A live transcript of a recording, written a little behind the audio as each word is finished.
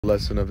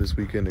Lesson of this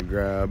weekend to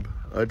grab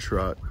a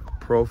truck,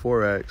 Pro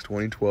 4X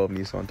 2012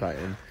 Nissan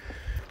Titan,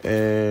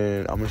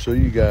 and I'm gonna show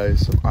you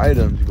guys some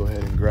items you go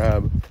ahead and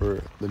grab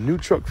for the new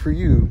truck for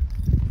you,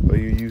 or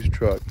your used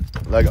truck.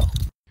 Lego.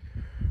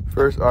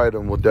 First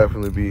item will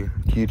definitely be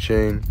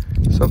keychain,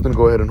 something to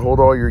go ahead and hold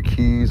all your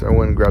keys. I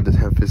went and grabbed this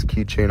Hemphis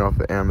keychain off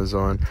of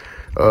Amazon.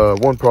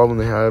 One problem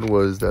they had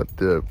was that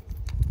the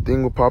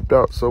thing popped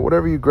out, so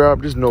whatever you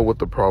grab, just know what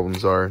the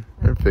problems are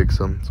and fix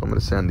them. So I'm gonna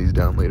sand these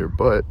down later,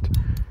 but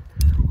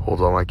holds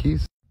all my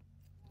keys.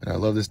 And I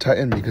love this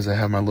Titan because I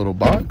have my little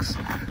box.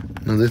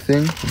 Another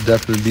thing will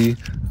definitely be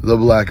the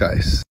black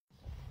ice.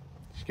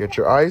 Just get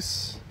your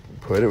ice,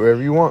 put it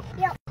wherever you want.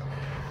 Yep.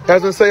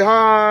 Guys, say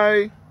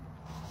hi.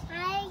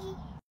 Hi.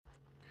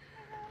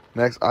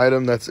 Next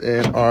item that's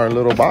in our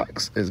little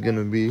box is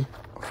gonna be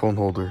a phone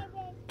holder.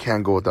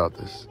 Can't go without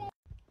this.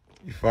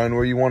 You find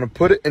where you want to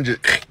put it and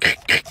just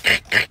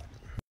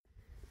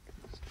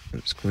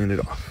clean it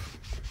off.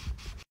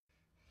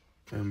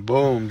 And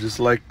boom, just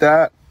like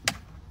that,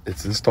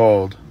 it's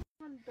installed.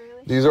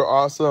 These are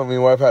awesome. My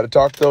wife had to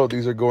talk though.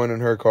 These are going in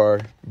her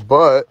car.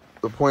 But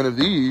the point of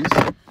these,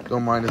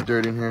 don't mind it's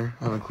dirty in here.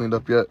 I haven't cleaned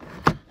up yet.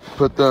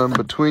 Put them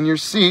between your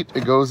seat.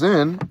 It goes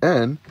in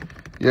and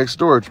you have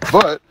storage.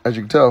 But as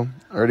you can tell,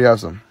 I already have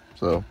some.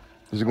 So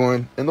these are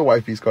going in the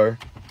wifey's car.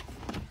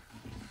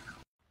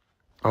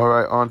 All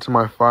right, on to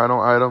my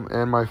final item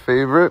and my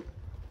favorite,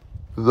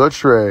 the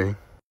tray.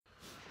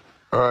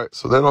 All right,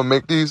 so they don't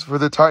make these for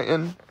the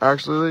Titan,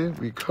 actually,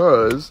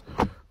 because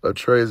the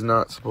tray is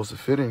not supposed to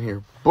fit in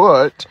here.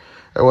 But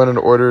I went and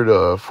ordered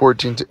a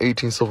 14 to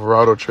 18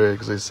 Silverado tray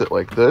because they sit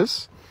like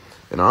this.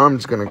 And I'm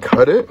just going to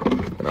cut it,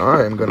 and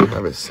I'm going to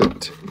have it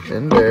sit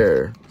in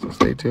there. So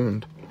stay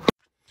tuned.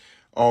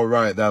 All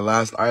right, that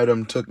last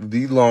item took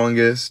the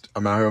longest.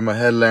 I'm out here with my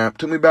headlamp.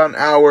 Took me about an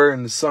hour,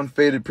 and the sun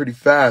faded pretty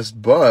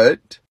fast,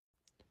 but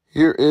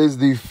here is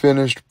the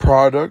finished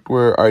product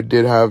where I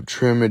did have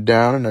trim it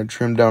down, and I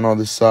trimmed down all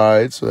the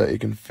sides so that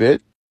it can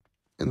fit.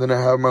 And then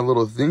I have my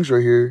little things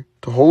right here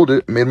to hold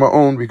it. Made my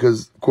own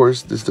because, of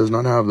course, this does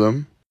not have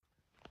them.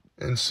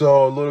 And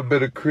so a little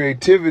bit of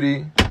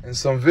creativity and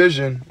some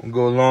vision will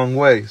go a long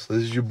way. So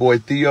this is your boy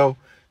Theo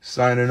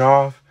signing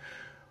off.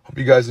 Hope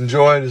you guys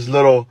enjoyed this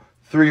little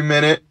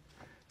 3-minute.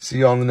 See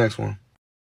you on the next one.